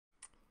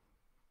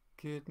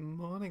Good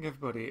morning,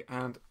 everybody,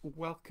 and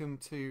welcome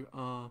to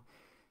our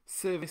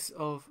service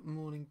of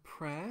morning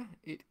prayer.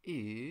 It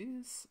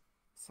is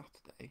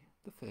Saturday,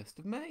 the 1st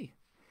of May.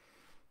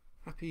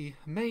 Happy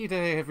May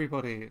Day,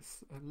 everybody.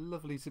 It's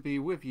lovely to be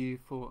with you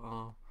for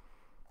our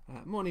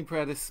morning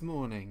prayer this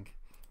morning.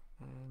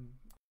 Now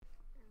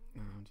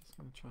I'm just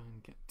going to try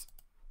and get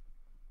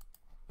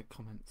the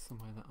comments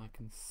somewhere that I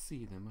can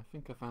see them. I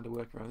think I found a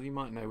workaround. You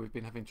might know we've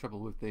been having trouble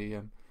with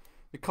the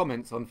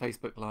comments on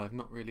Facebook Live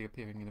not really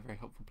appearing in a very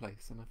helpful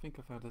place, and I think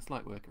I found a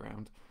slight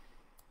workaround,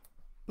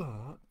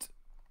 but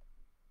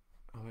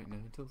I won't know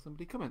until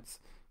somebody comments.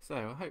 So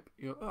I hope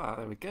you're...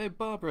 there we go.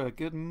 Barbara,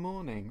 good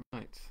morning.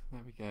 Right,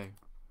 there we go.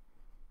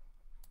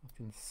 I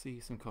can see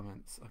some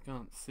comments. I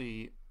can't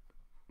see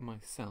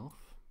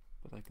myself,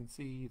 but I can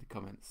see the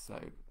comments, so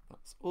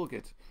that's all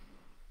good.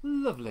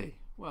 Lovely.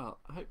 Well,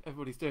 I hope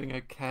everybody's doing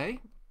okay.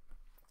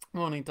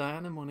 Morning,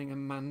 Diana. Morning,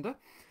 Amanda.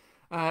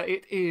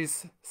 It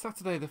is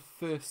Saturday the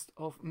 1st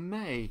of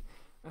May,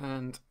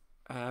 and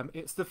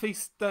it's the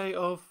feast day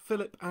of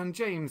Philip and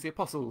James, the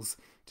apostles,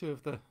 two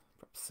of the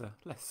perhaps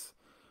less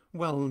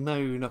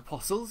well-known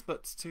apostles,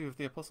 but two of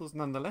the apostles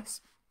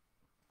nonetheless.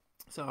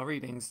 So our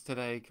readings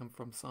today come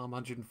from Psalm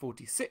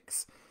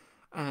 146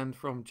 and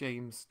from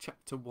James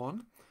chapter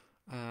 1,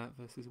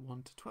 verses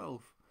 1 to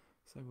 12.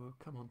 So we'll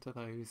come on to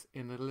those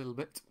in a little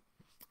bit.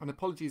 And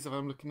apologies if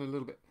I'm looking a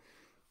little bit,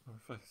 or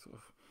if I sort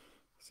of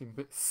seem a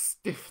bit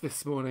stiff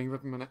this morning.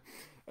 Wait a minute.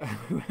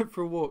 We went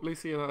for a walk.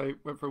 Lucy and I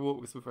went for a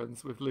walk with some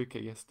friends with Luca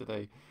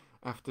yesterday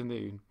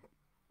afternoon,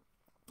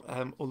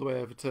 all the way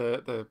over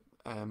to the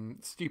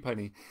Stew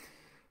Pony,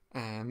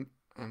 and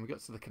we got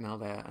to the canal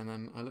there. And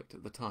then I looked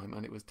at the time,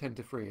 and it was 10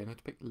 to 3, and I had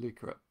to pick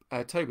Luca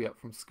up, Toby up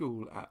from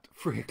school at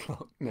 3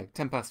 o'clock. No,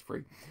 10 past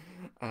 3.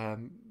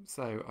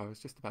 So I was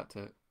just about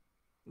to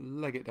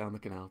leg it down the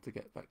canal to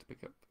get back to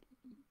pick up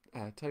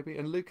Toby,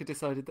 and Luca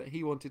decided that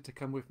he wanted to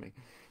come with me,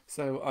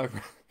 so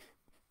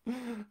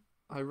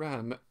I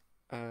ran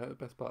the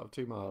best part of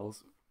 2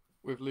 miles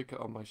with Luca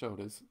on my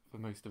shoulders for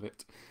most of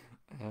it,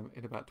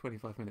 in about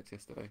 25 minutes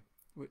yesterday,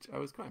 which I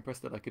was quite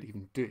impressed that I could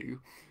even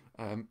do,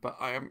 but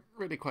I am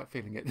really quite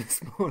feeling it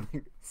this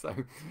morning, so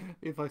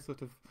if I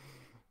sort of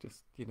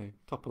just,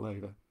 topple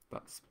over,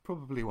 that's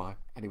probably why.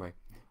 Anyway,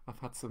 I've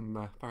had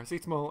some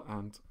paracetamol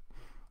and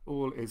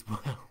all is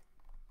well.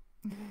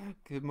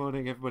 Good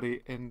morning,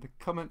 everybody in the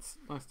comments.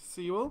 Nice to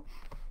see you all.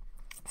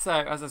 So,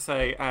 as I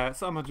say,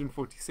 Psalm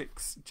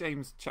 146,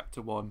 James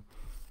chapter 1,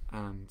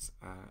 and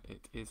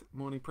it is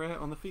morning prayer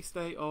on the feast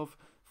day of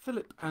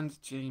Philip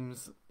and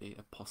James the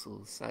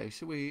Apostles. So,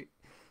 shall we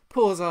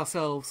pause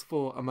ourselves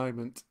for a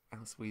moment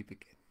as we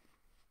begin?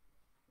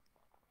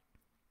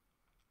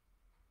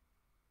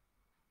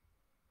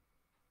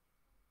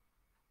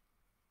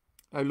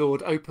 O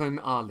Lord, open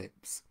our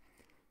lips,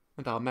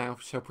 and our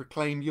mouth shall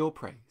proclaim your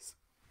praise.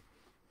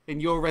 In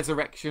your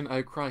resurrection,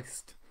 O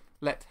Christ,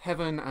 let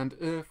heaven and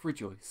earth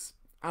rejoice.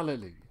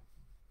 Alleluia.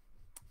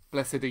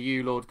 Blessed are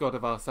you, Lord God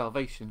of our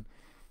salvation.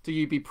 To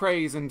you be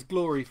praise and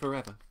glory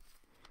forever.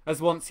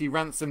 As once you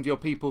ransomed your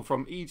people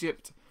from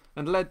Egypt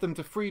and led them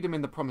to freedom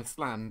in the promised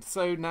land,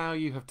 so now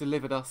you have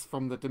delivered us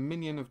from the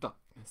dominion of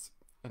darkness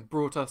and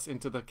brought us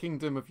into the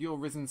kingdom of your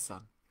risen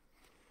Son.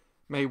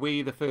 May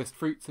we, the first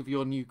fruits of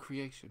your new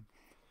creation,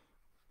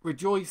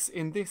 rejoice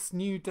in this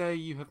new day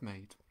you have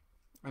made,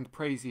 and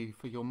praise you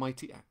for your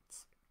mighty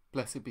acts.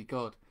 Blessed be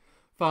God,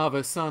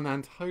 Father, Son,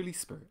 and Holy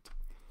Spirit.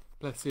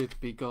 Blessed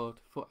be God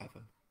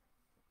forever.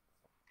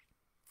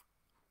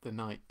 The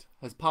night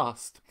has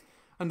passed,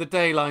 and the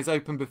day lies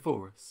open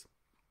before us.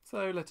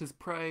 So let us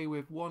pray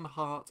with one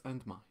heart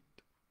and mind.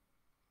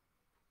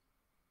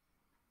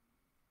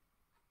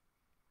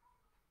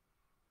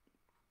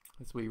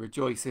 As we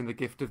rejoice in the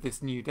gift of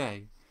this new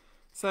day,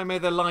 so may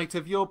the light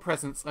of your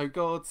presence, O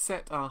God,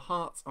 set our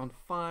hearts on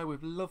fire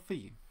with love for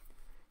you,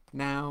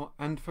 now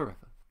and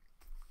forever.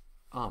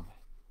 Amen.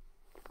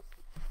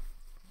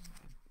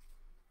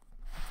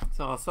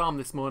 So our psalm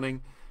this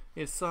morning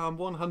is Psalm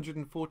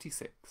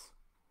 146.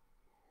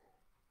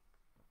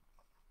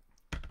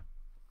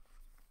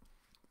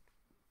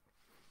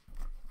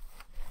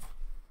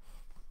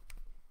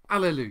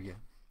 Alleluia.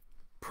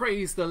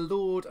 Praise the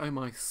Lord, O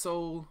my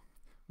soul.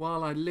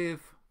 While I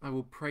live, I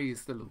will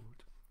praise the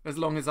Lord. As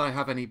long as I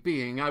have any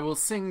being, I will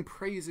sing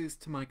praises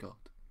to my God.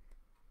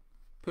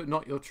 Put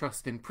not your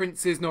trust in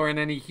princes, nor in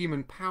any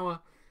human power,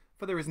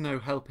 for there is no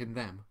help in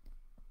them.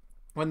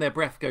 When their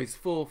breath goes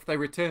forth, they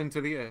return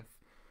to the earth.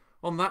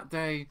 On that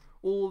day,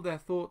 all their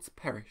thoughts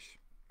perish.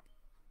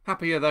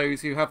 Happy are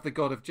those who have the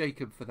God of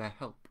Jacob for their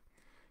help,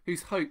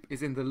 whose hope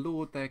is in the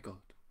Lord their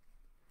God,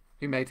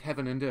 who made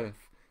heaven and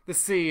earth, the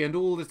sea and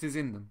all that is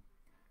in them,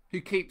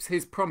 who keeps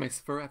his promise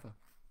forever,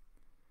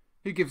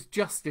 who gives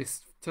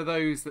justice to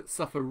those that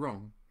suffer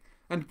wrong,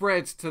 and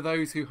bread to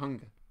those who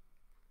hunger.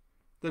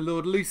 The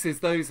Lord looses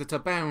those that are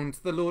bound.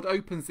 The Lord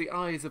opens the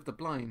eyes of the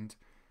blind.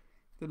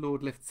 The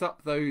Lord lifts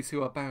up those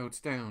who are bowed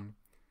down.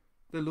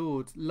 The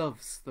Lord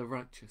loves the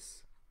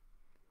righteous.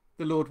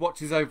 The Lord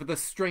watches over the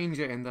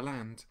stranger in the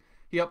land.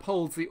 He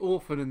upholds the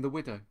orphan and the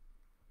widow.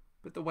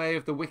 but the way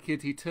of the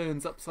wicked he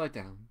turns upside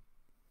down.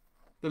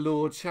 The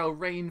Lord shall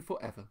reign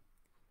forever.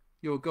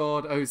 Your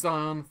God, O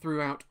Zion,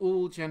 throughout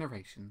all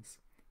generations.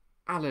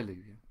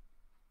 Alleluia.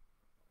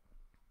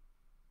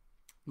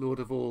 Lord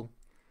of all,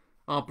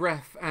 our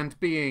breath and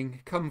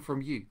being come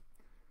from you,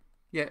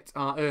 yet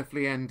our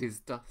earthly end is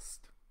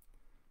dust.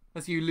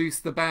 As you loose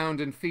the bound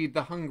and feed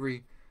the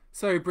hungry,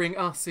 so bring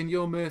us in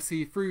your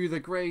mercy through the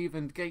grave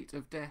and gate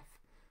of death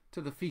to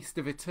the feast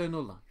of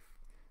eternal life,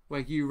 where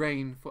you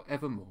reign for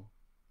evermore.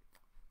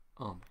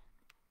 Amen.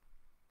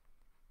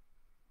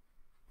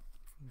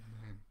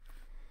 Amen.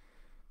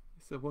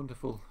 It's a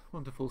wonderful,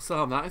 wonderful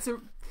psalm. That it's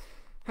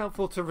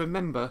helpful to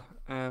remember,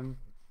 and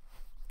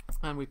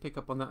we pick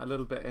up on that a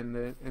little bit in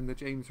the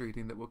James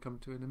reading that we'll come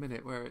to in a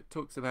minute, where it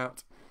talks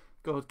about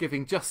God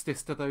giving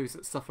justice to those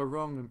that suffer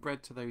wrong and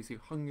bread to those who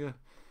hunger,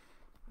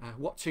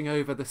 watching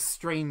over the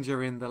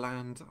stranger in the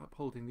land,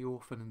 upholding the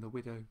orphan and the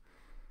widow.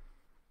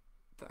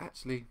 That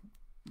actually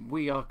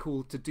we are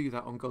called to do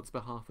that on God's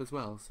behalf as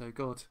well. So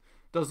God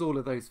does all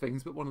of those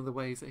things, but one of the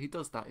ways that he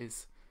does that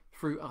is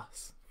through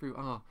us, through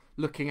our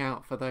looking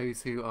out for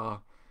those who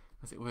are,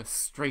 as it were,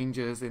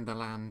 strangers in the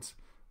land,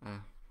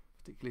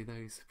 particularly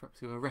those perhaps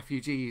who are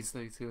refugees,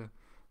 those who are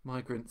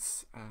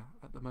migrants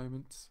at the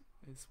moment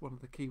is one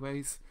of the key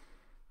ways,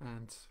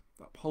 and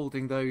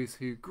upholding those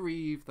who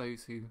grieve,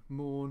 those who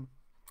mourn,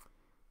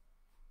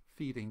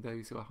 feeding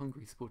those who are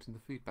hungry, supporting the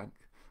food bank.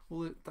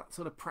 All that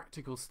sort of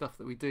practical stuff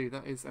that we do,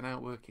 that is an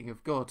outworking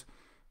of God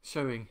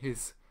showing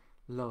his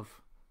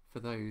love for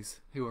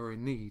those who are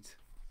in need.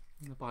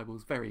 The Bible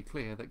is very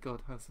clear that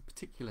God has a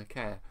particular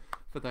care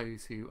for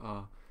those who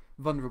are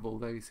vulnerable,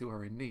 those who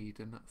are in need,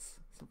 and that's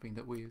something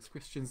that we as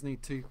Christians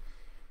need to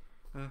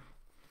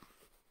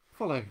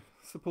follow,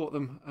 support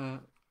them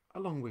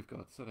along with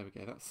God. So there we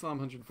go, that's Psalm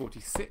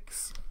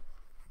 146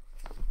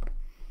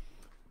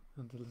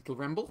 and a little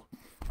ramble.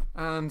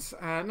 And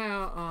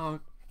now our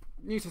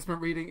New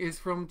Testament reading is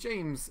from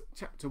James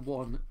chapter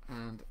 1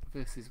 and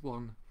verses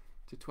 1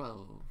 to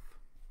 12.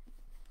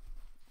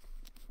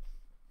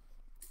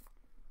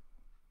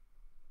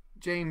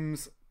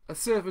 James, a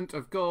servant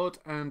of God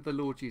and the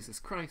Lord Jesus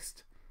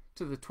Christ,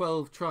 to the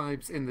 12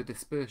 tribes in the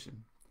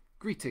dispersion.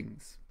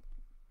 Greetings.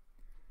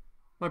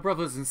 My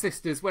brothers and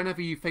sisters,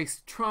 whenever you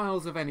face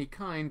trials of any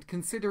kind,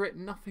 consider it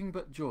nothing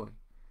but joy,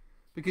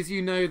 because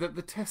you know that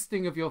the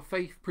testing of your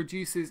faith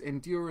produces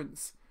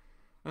endurance,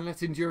 and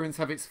let endurance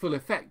have its full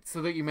effect,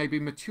 so that you may be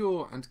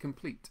mature and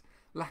complete,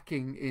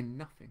 lacking in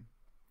nothing.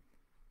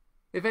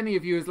 If any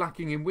of you is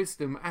lacking in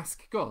wisdom,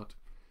 ask God,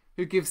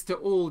 who gives to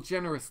all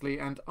generously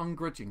and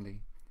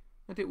ungrudgingly,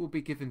 and it will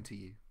be given to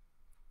you.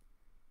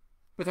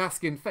 But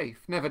ask in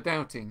faith, never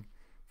doubting,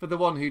 for the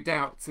one who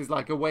doubts is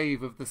like a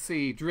wave of the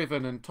sea,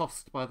 driven and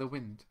tossed by the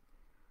wind.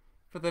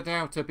 For the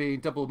doubter, being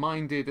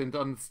double-minded and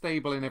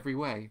unstable in every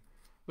way,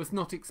 must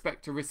not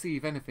expect to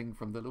receive anything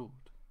from the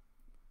Lord.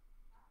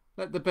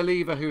 Let the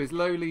believer who is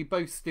lowly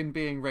boast in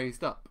being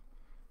raised up,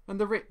 and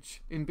the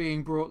rich in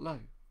being brought low,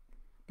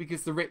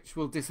 because the rich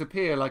will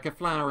disappear like a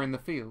flower in the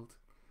field.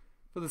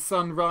 For the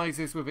sun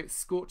rises with its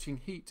scorching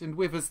heat and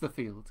withers the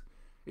field.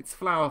 Its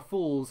flower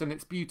falls and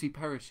its beauty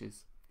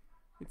perishes.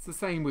 It's the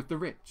same with the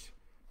rich.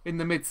 In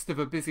the midst of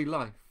a busy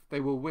life,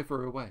 they will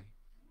wither away.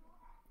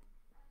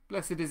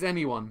 Blessed is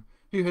anyone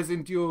who has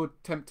endured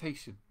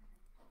temptation.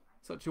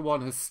 Such a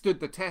one has stood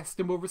the test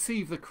and will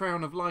receive the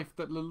crown of life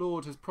that the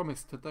Lord has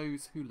promised to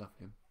those who love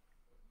him.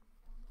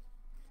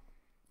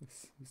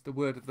 This is the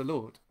word of the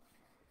Lord.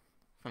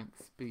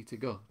 Thanks be to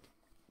God.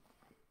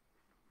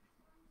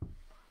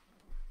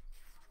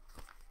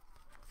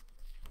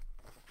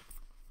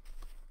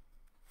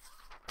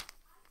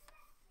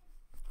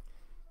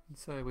 And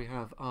so we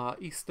have our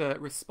Easter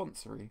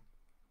responsory.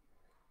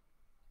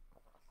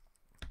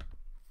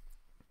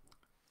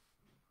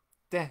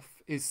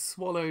 Death is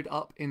swallowed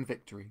up in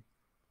victory.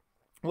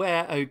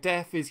 Where, O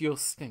death, is your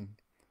sting?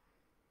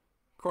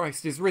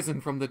 Christ is risen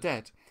from the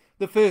dead,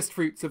 the first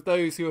fruits of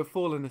those who have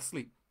fallen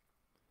asleep.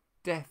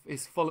 Death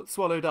is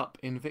swallowed up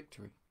in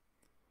victory.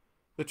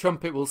 The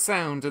trumpet will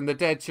sound and the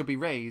dead shall be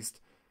raised.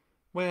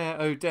 Where,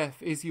 O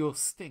death, is your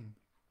sting?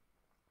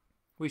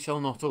 We shall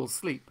not all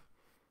sleep,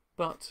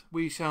 but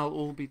we shall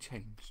all be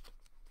changed.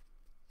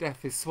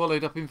 Death is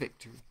swallowed up in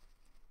victory.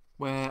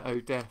 Where,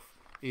 O death,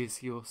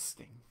 is your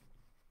sting?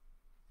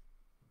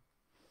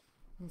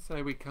 And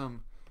so we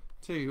come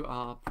to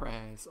our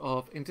prayers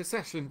of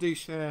intercession. Do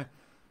share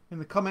in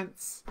the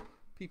comments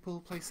people,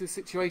 places,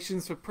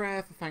 situations for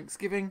prayer, for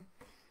thanksgiving.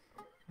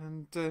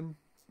 And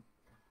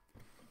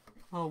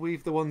I'll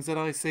weave the ones that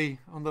I see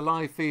on the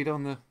live feed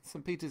on the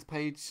St. Peter's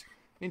page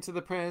into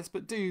the prayers.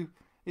 But do,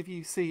 if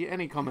you see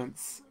any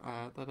comments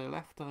that are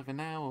left either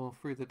now or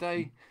through the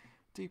day,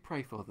 do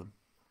pray for them.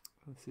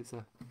 This is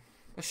a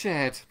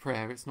shared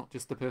prayer. It's not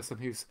just the person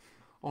who's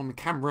on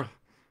camera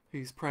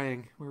who's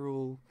praying. We're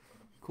all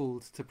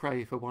called to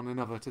pray for one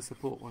another, to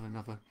support one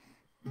another.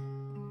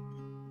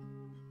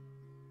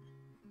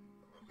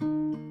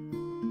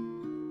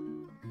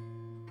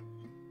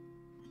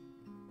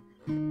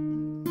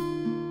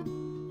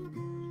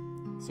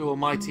 So,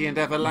 Almighty and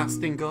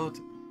everlasting God,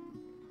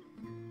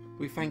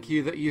 We thank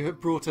you that you have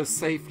brought us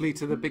safely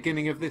to the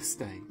beginning of this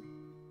day.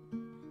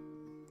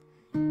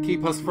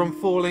 Keep us from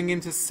falling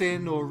into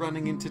sin or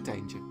running into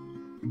danger.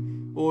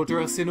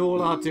 Order us in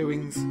all our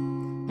doings,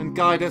 and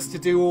guide us to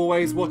do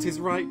always what is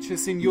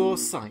righteous in your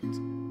sight.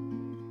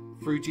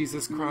 Through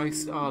Jesus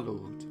Christ our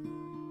Lord.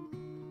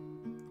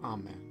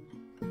 Amen.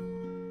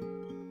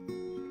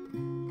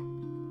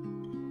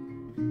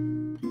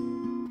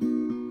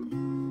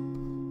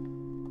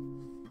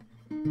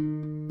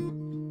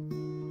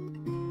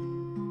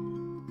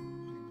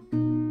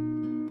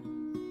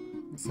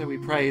 So we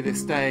pray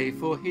this day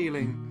for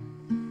healing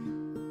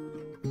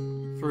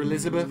for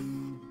Elizabeth,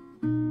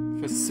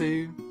 for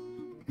Sue,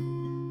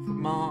 for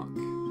Mark,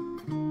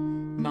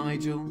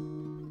 Nigel,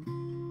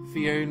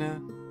 Fiona,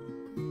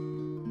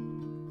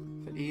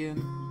 for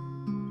Ian.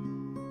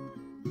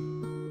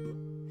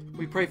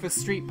 We pray for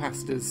street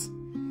pastors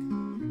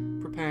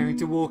preparing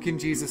to walk in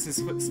Jesus'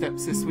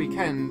 footsteps this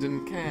weekend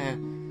and care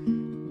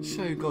and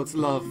show God's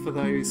love for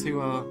those who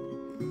are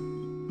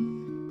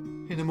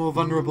in a more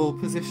vulnerable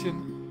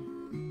position,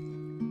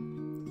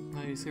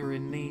 those who are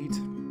in need.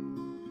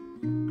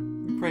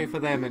 We pray for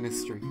their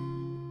ministry.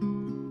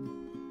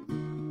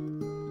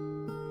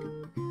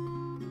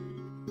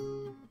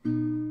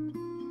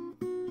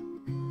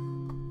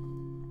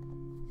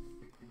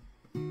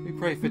 We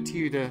pray for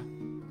Tudor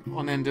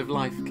on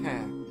end-of-life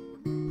care.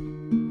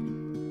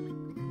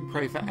 We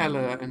pray for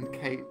Ella and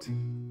Kate.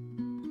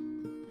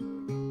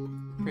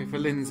 We pray for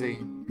Lindsay,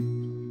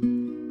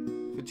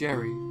 for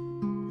Jerry,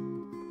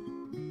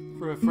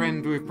 for a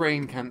friend with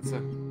brain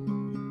cancer.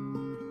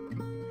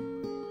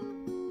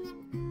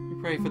 We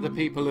pray for the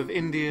people of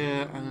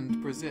India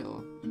and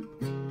Brazil.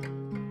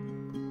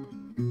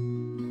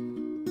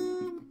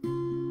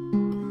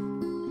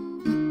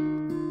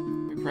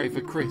 We pray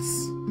for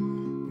Chris,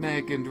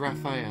 Meg and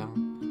Raphael,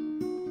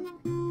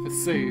 for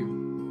Sue,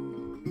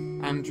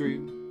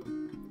 Andrew,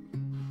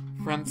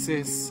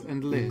 Francis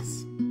and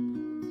Liz.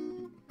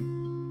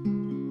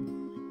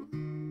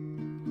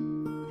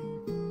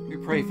 We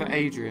pray for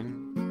Adrian.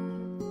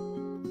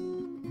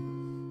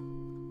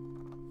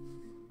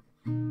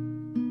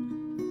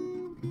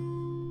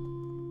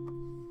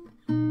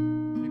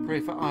 We pray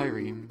for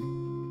Irene.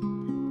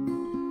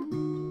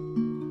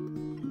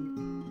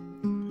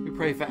 We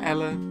pray for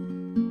Ella,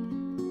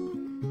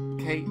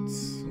 Kate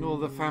and all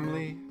the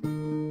family.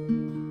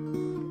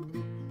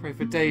 Pray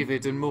for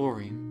David and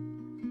Maureen,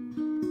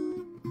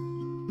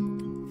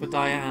 for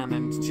Diane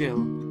and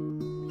Jill,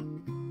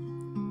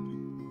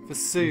 for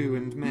Sue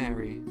and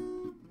Mary.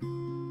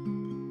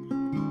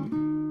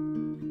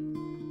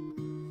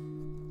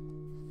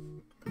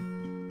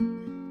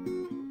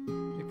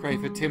 We pray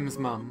for Tim's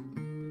mum.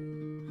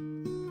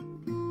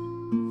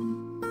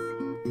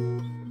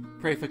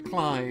 Pray for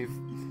Clive,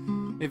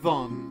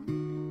 Yvonne,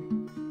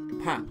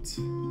 Pat,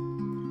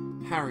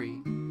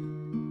 Harry,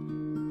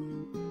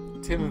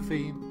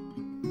 Timothy,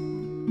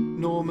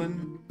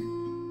 Norman.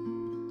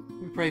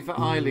 We pray for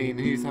Eileen,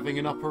 who's having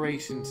an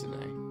operation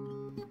today.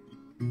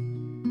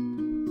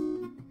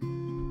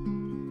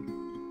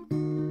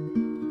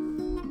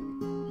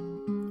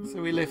 So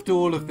we lift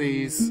all of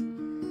these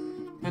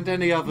and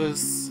any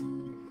others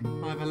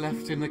either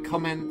left in the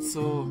comments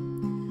or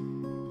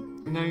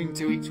known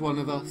to each one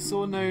of us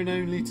or known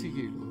only to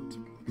you, Lord.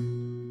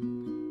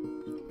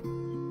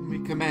 And we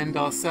commend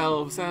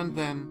ourselves and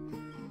them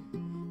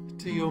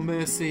to your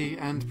mercy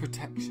and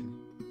protection.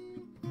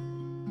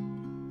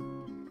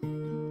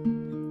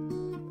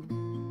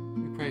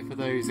 We pray for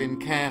those in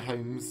care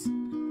homes,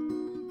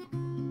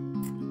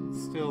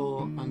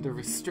 still under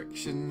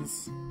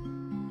restrictions.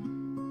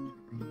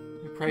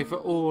 We pray for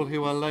all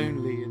who are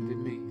lonely and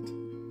in need.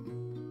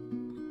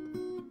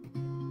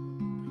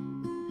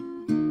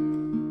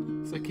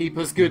 So keep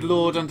us, good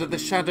Lord, under the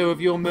shadow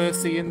of your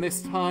mercy in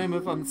this time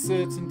of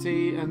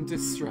uncertainty and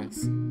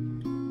distress.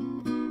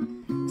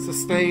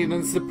 Sustain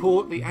and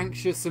support the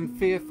anxious and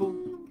fearful,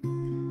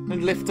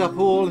 and lift up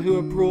all who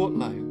are brought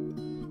low,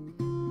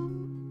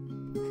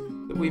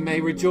 that we may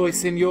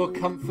rejoice in your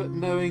comfort,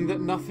 knowing that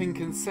nothing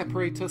can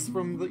separate us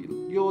from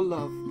your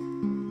love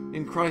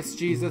in Christ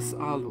Jesus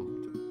our Lord.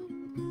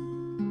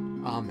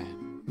 Amen.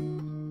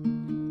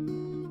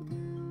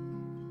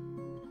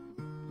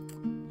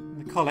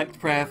 The collect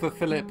prayer for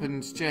Philip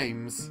and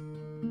James.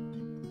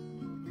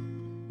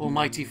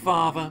 Almighty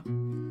Father,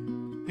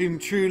 whom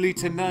truly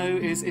to know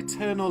is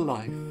eternal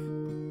life,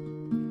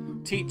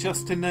 teach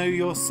us to know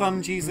your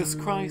Son Jesus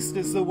Christ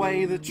as the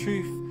way, the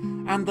truth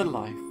and the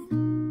life,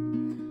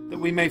 that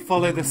we may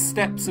follow the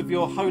steps of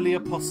your holy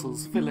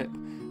apostles Philip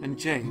and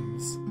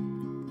James,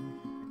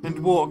 and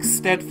walk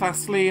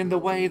steadfastly in the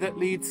way that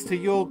leads to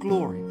your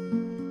glory.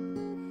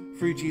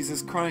 Through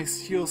Jesus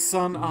Christ, your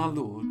Son, our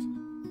Lord,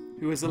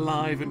 who is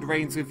alive and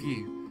reigns with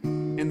you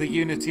in the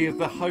unity of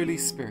the Holy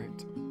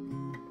Spirit,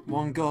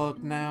 one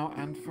God, now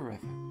and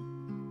forever.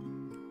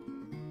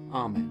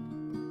 Amen.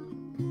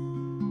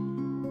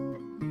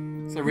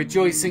 So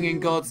rejoicing in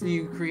God's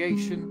new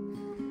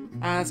creation,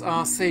 as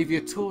our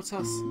Saviour taught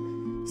us,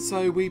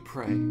 so we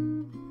pray.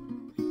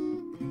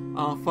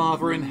 Our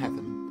Father in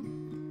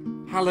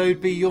heaven,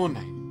 hallowed be your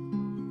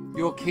name.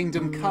 Your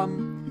kingdom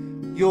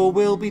come, your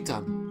will be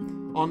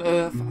done, on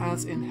earth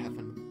as in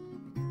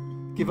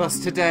heaven. Give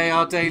us today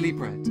our daily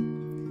bread,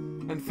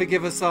 and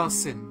forgive us our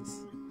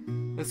sins,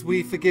 as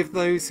we forgive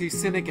those who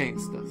sin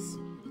against us.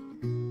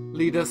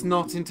 Lead us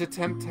not into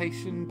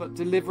temptation, but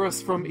deliver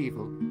us from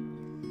evil.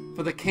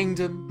 For the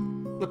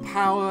kingdom, the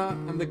power,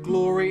 and the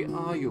glory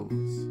are yours,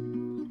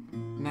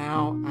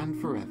 now and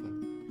forever.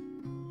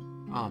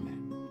 Amen.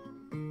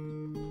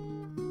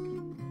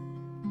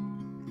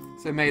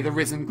 So may the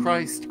risen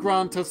Christ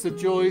grant us the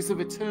joys of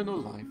eternal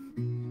life.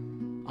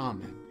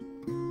 Amen.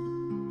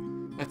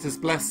 Let us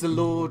bless the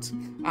Lord.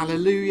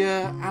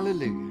 Alleluia,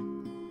 alleluia.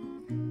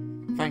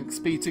 Thanks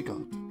be to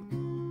God.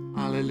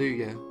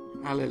 Alleluia,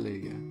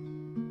 alleluia.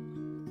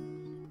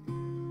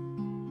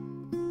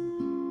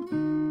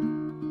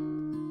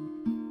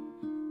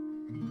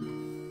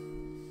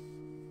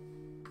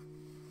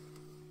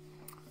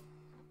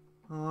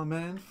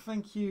 Amen.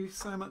 Thank you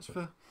so much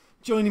for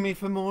joining me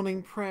for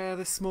morning prayer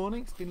this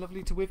morning. It's been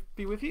lovely to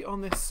be with you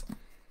on this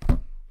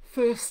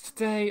first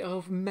day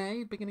of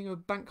May, beginning of a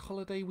bank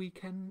holiday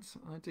weekend.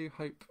 I do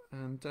hope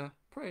and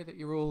pray that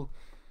you're all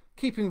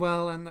keeping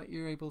well and that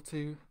you're able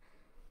to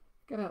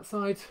get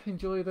outside,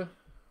 enjoy well,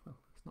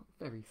 it's not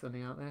very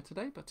sunny out there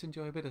today, but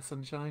enjoy a bit of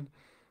sunshine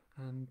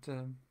and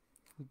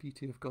the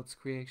beauty of God's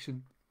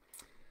creation.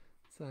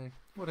 So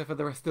whatever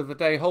the rest of the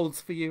day holds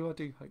for you, I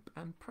do hope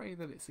and pray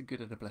that it's a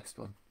good and a blessed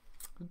one.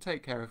 And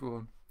take care,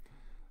 everyone.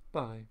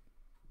 Bye.